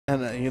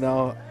And, you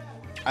know,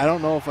 I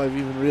don't know if I've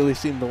even really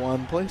seen the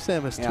one play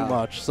Samus too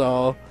much,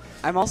 so...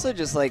 I'm also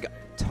just, like,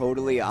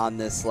 totally on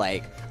this,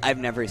 like, I've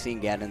never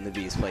seen Ganon the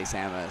Beast play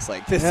Samus.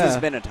 Like, this has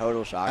been a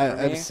total shock for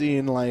me. I've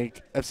seen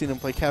him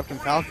play Captain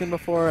Falcon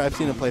before. I've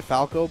seen him play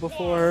Falco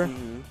before.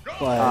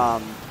 But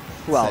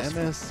who else?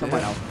 Samus,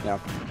 Someone else. Yeah.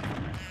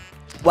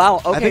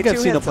 Wow, okay, I think I've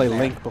seen him play there.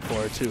 Link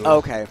before, too.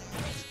 Okay.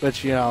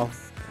 But, you know,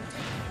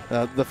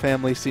 the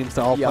family seems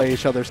to all play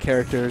each other's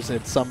characters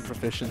at some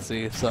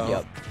proficiency, so...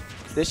 Yep.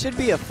 This should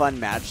be a fun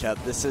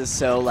matchup. This is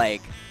so,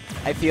 like...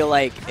 I feel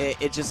like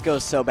it just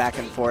goes so back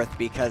and forth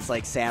because,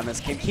 like,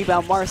 Samus can keep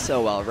out Marth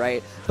so well,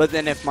 right? But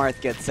then if Marth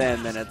gets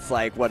in, then it's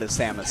like, what does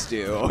Samus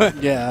do?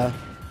 Yeah.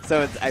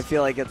 So I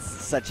feel like it's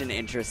such an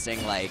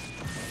interesting, like,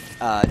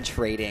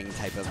 trading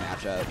type of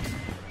matchup.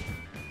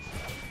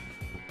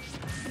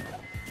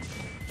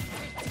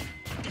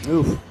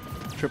 Ooh.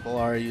 Triple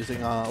R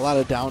using a lot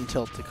of down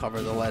tilt to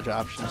cover the ledge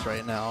options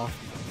right now.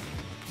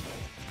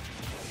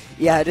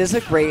 Yeah, it is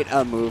a great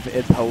move.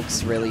 It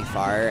pokes really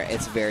far.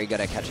 It's very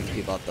good at catching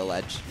people at the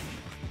ledge.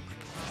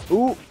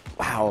 Ooh,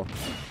 wow.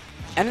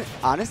 And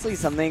honestly,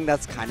 something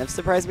that's kind of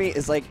surprised me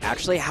is, like,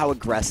 actually how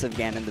aggressive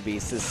Ganon the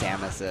Beast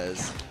Samus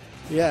is.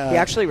 Yeah. He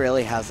actually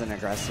really has an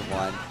aggressive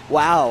one.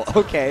 Wow,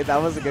 okay, that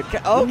was a good...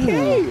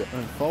 Okay! Ooh,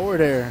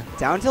 forward air.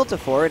 Down tilt to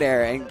forward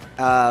air, and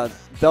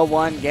the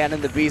one,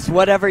 Ganon the Beast,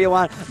 whatever you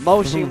want,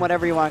 Moshi,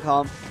 whatever you want to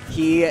call him,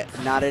 he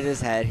nodded his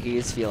head.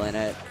 He's feeling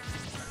it.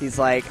 He's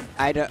like,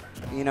 I don't,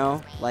 you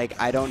know, like,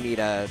 I don't need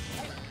a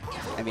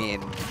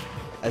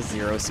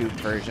zero suit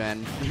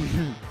version.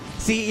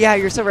 See, yeah,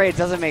 you're so right. It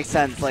doesn't make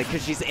sense, like,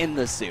 because she's in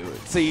the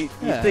suit. So you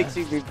think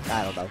she'd be,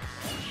 I don't know.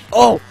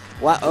 Oh,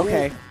 wow,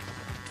 okay.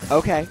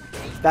 Okay,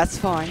 that's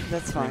fine,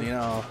 that's fine. And, you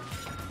know,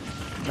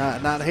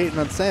 not hating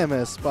on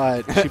Samus,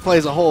 but she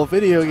plays a whole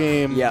video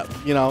game,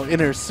 you know, in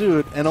her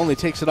suit and only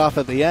takes it off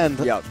at the end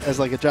as,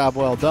 like, a job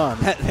well done.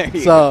 There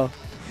you go.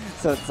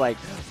 So it's like,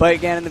 but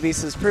Ganon the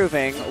Beast is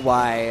proving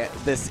why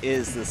this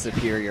is the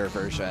superior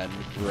version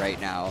right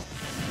now.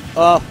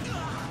 Oh,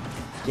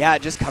 yeah,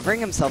 just covering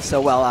himself so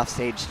well off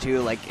stage too.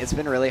 Like, it's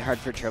been really hard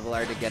for Triple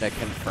R to get a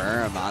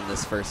confirm on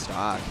this first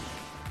stock.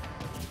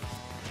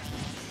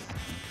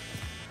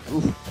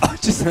 Ooh. Oh,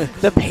 just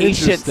the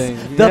patience.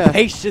 The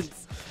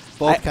patience.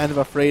 Both kind of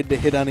afraid to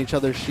hit on each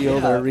other's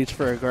shield or reach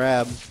for a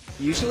grab.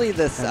 Usually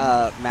this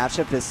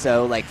matchup is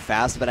so, like,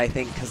 fast, but I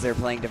think because they're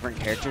playing different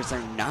characters, they're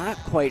not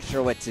quite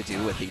sure what to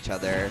do with each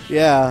other.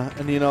 Yeah,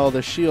 and, you know,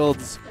 the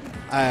shields,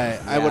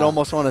 I would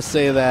almost want to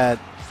say that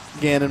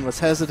Ganon was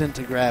hesitant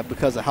to grab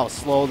because of how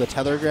slow the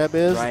tether grab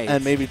is,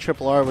 and maybe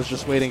Triple R was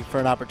just waiting for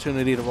an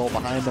opportunity to roll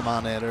behind him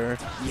on it, or...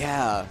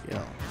 Yeah. You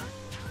know.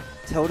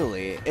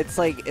 Totally. It's,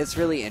 like, it's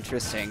really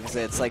interesting, because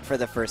it's, like, for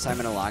the first time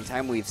in a long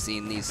time, we've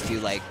seen these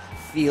two, like,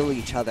 feel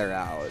each other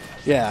out.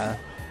 Yeah.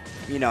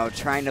 You know,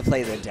 trying to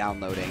play the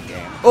downloading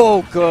game.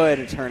 Oh, good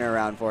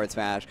turnaround forward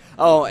smash.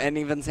 Oh, and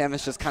even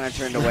Samus just kind of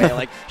turned away.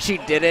 Like, she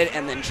did it,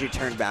 and then she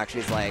turned back.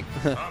 She's like,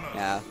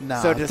 yeah.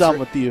 Nah, so done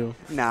with you.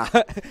 Nah,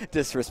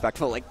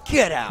 disrespectful. Like,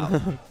 get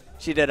out.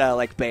 She did a,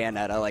 like,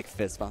 Bayonetta, like,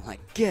 fist bump.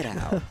 Like, get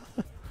out.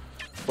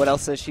 What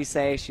else does she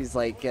say? She's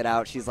like, get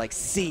out. She's like,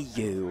 see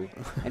you.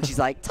 And she's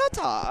like,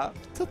 ta-ta.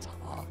 Ta-ta.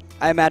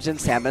 I imagine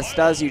Samus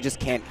does. You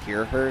just can't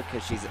hear her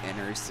because she's in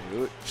her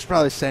suit. She's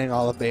probably saying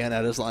all of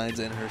Bayonetta's lines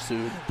in her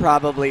suit.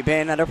 Probably.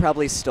 Bayonetta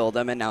probably stole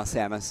them, and now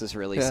Samus is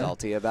really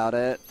salty about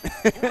it.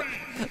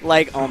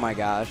 Like, oh my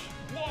gosh.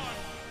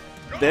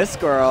 This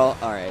girl.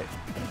 All right.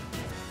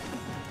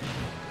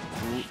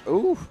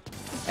 Ooh.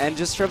 And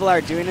just Triple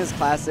R doing his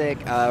classic.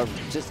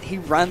 He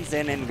runs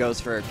in and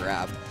goes for a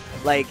grab.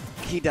 Like,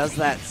 he does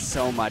that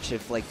so much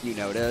if, like, you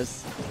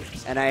notice.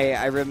 And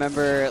I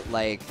remember,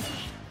 like...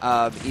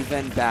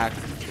 even back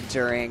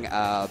during,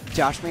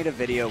 Jaaahsh made a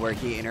video where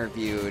he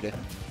interviewed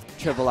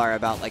Triple R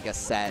about, like, a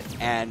set,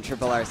 and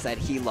Triple R said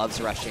he loves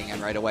rushing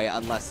in right away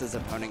unless his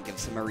opponent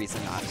gives him a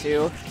reason not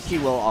to. He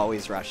will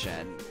always rush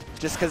in,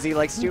 just because he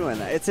likes doing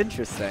that. It's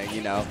interesting,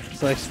 you know.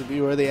 He likes to be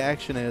where the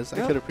action is.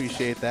 I could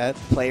appreciate that.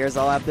 Players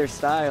all have their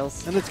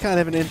styles. And it's kind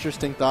of an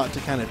interesting thought to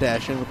kind of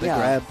dash in with the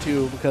grab,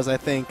 too, because I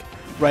think...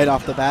 right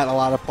off the bat, a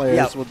lot of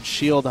players would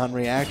shield on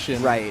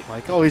reaction. Right.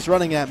 Like, oh, he's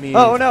running at me.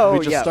 Oh, no.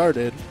 We just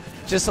started.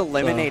 Just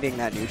eliminating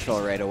that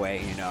neutral right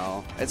away, you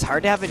know. It's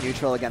hard to have a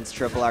neutral against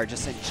Triple R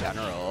just in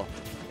general.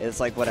 It's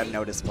like what I've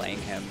noticed playing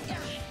him.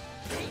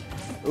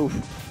 Oof.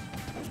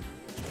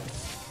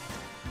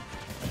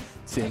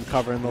 See him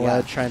covering the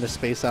ledge, trying to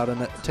space out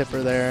a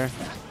tipper there.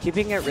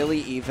 Keeping it really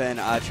even.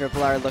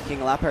 Triple R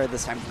looking a lot better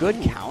this time.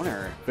 Good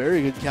counter.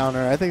 Very good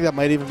counter. I think that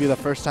might even be the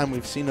first time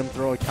we've seen him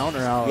throw a counter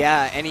out.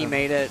 Yeah, and he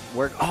made it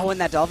work. Oh,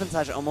 and that Dolphin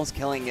Slash almost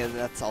killing it.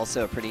 That's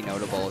also a pretty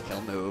notable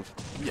kill move.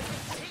 Yeah.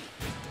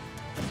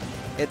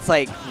 It's,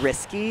 like,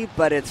 risky,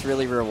 but it's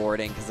really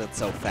rewarding because it's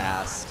so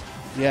fast.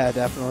 Yeah,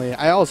 definitely.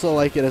 I also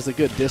like it as a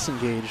good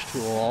disengage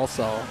tool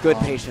also. Good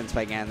patience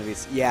by Ganon the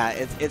Beast. Yeah,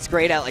 it's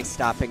great at, like,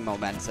 stopping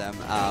momentum.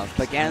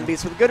 But Ganon the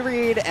Beast with a good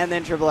read, and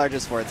then Triple R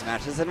just forward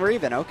smashes, and we're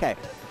even. Okay,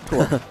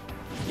 cool.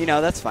 You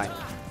know, that's fine.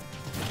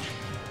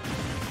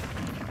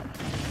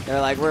 They're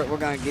like, we're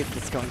going to get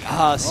this going.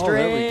 Oh,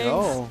 strings. there we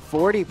go.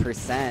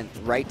 40%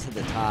 right to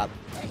the top.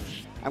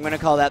 I'm going to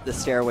call that the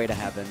stairway to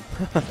heaven.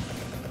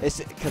 Because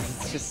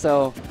it's just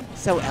so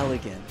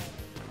elegant.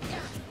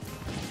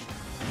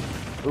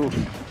 Ooh.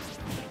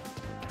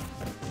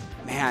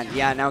 Man,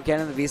 yeah, now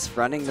Ganon the Beast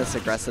running this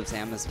aggressive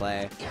Samus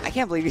play. I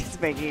can't believe he's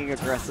making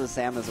aggressive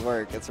Samus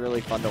work. It's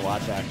really fun to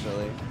watch,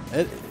 actually.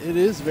 It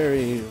is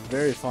very,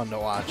 very fun to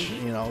watch,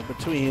 you know,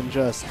 between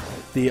just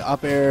the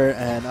up air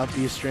and up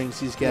B strings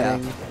he's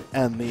getting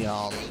and the, you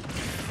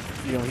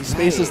know, he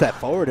spaces that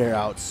forward air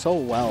out so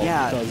well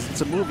because it's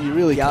a move you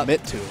really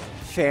commit to.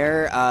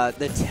 Fair,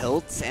 the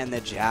tilts and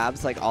the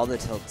jabs, like all the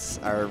tilts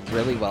are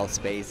really well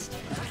spaced.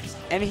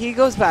 And he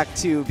goes back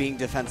to being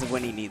defensive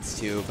when he needs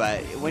to, but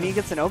when he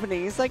gets an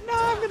opening, he's like, no,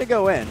 I'm going to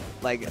go in.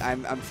 Like,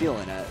 I'm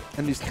feeling it.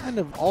 And he's kind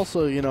of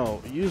also, you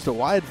know, used a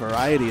wide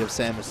variety of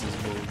Samus's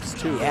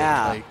moves, too.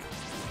 Yeah. Like,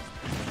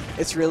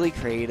 it's really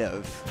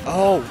creative.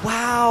 Oh,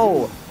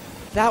 wow.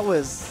 That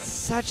was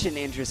such an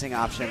interesting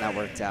option that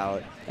worked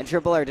out. And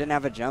Triple R didn't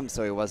have a jump,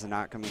 so he was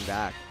not coming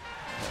back.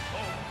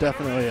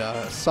 Definitely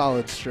a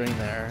solid string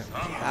there.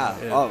 Yeah.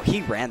 Oh,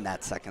 he ran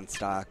that second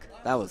stock.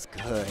 That was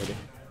good.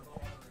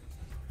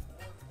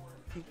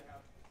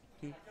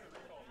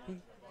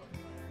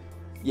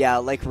 Yeah,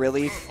 like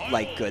really,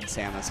 like good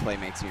Samus play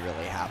makes me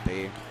really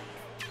happy.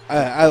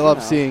 I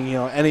love seeing, you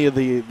know, any of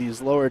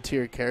these lower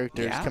tier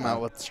characters come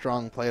out with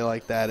strong play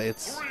like that.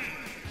 It's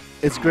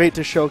great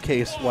to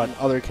showcase what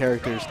other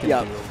characters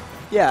can do.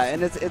 Yeah,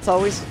 and it's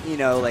always, you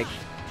know, like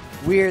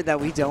weird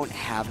that we don't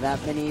have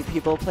that many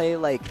people play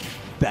like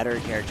better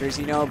characters,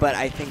 you know, but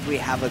I think we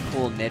have a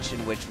cool niche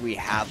in which we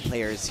have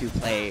players who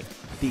play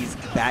these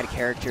bad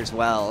characters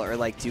well or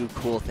like do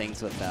cool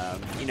things with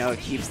them. You know, it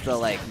keeps the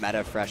like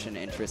meta fresh and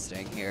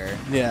interesting here.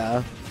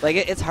 Yeah. Like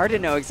it's hard to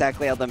know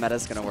exactly how the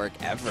meta's gonna work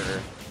ever.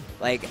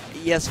 Like,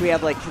 yes, we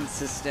have like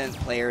consistent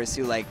players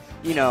who like,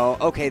 you know,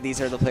 okay,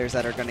 these are the players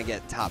that are gonna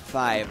get top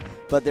 5,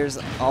 but there's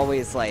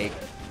always like,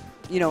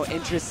 you know,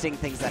 interesting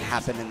things that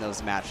happen in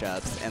those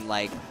matchups, and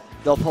like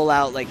they'll pull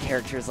out like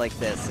characters like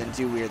this and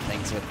do weird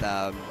things with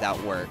them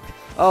that work.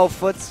 Oh,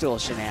 footstool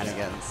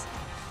shenanigans.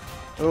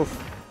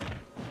 Oof.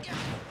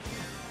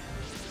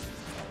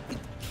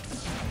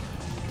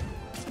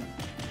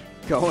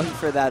 Going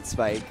for that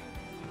spike.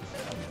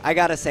 I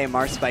gotta say,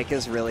 Marth's spike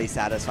is really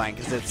satisfying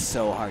because it's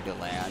so hard to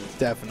land.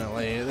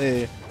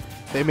 Definitely.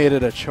 They made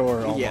it a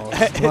chore almost.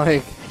 Yeah.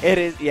 Like it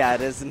is. Yeah,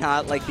 it is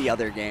not like the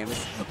other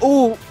games.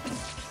 Ooh!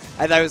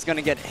 I thought I was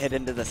gonna get hit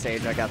into the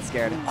stage. I got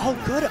scared. Oh,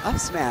 good up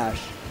smash.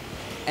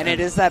 And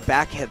it is that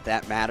back hit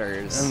that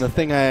matters. And the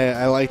thing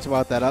I liked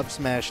about that up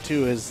smash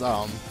too is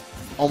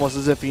almost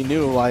as if he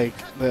knew like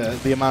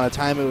the amount of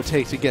time it would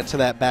take to get to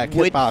that back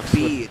hitbox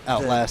would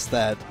outlast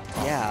that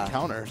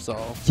counter.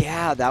 So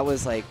yeah, that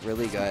was like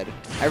really good.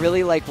 I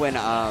really like when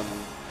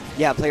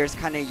players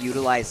kind of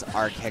utilize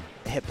arc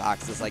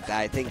hitboxes like that.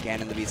 I think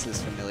Ganon the Beast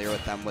is familiar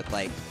with them with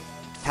like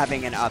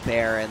having an up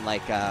air and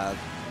like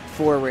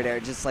forward air,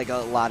 just like a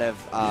lot of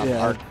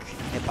arc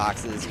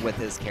hitboxes with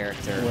his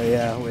character.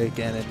 Well, way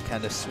Ganon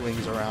kind of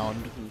swings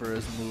around for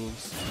his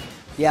moves.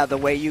 Yeah, the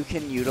way you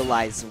can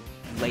utilize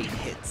late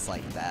hits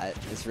like that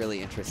is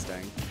really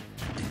interesting.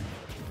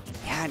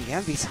 Yeah, and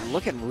Yambi's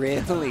looking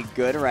really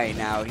good right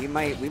now. We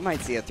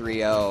might see a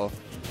 3-0.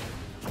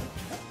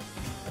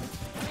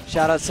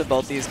 Shout outs to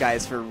both these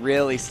guys for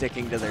really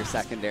sticking to their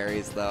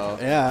secondaries, though.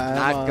 Yeah.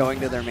 Not going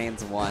to their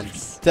mains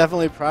once.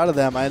 Definitely proud of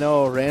them. I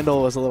know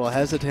Randall was a little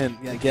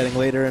hesitant getting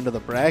later into the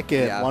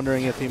bracket,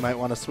 wondering if he might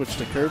want to switch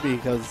to Kirby.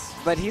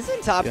 But he's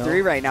in top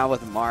 3 right now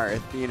with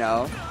Marth, you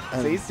know,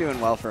 so he's doing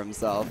well for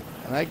himself.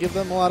 And I give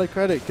them a lot of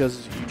credit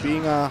because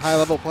being a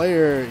high-level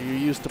player, you're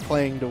used to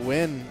playing to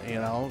win, you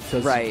know,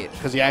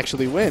 because you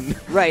actually win.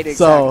 Right,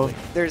 exactly. So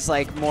there's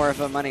like more of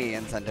a money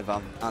incentive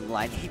on the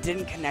line. He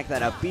didn't connect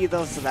that up B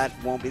though, so that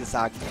won't be the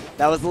stock.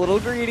 That was a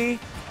little greedy,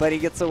 but he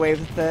gets away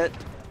with it.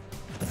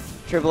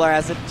 Triple R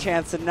has a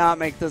chance to not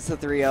make this a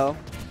 3-0.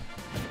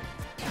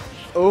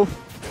 Oh,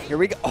 here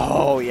we go.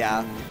 Oh,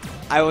 yeah.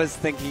 I was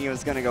thinking he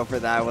was going to go for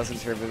that. I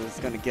wasn't sure if he was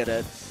going to get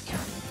it.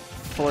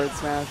 Forward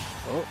smash.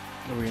 Oh.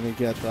 Are we going to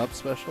get the up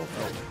special?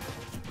 Oh.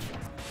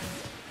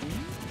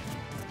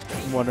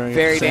 I'm wondering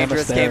Very if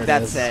dangerous Samus game.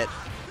 That's it.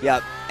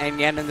 Yep. And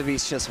Ganon the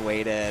Beast just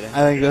waited.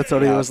 I think that's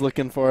what he was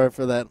looking for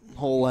that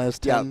whole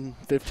last 10,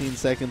 15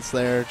 seconds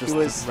there. Just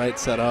the right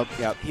setup.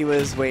 Yep. He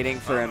was waiting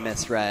for a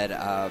misread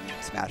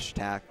smash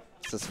attack.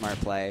 It's a smart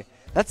play.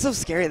 That's so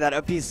scary. That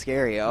up B's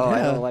scary. Oh,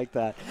 I don't like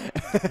that.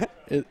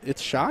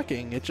 It's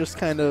shocking. It just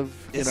kind of,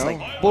 you know,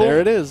 like,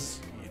 there it is.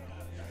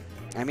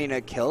 I mean,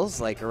 it kills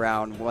like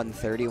around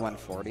 130,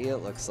 140. It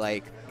looks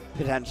like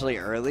potentially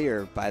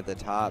earlier by the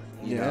top.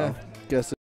 You know? Guess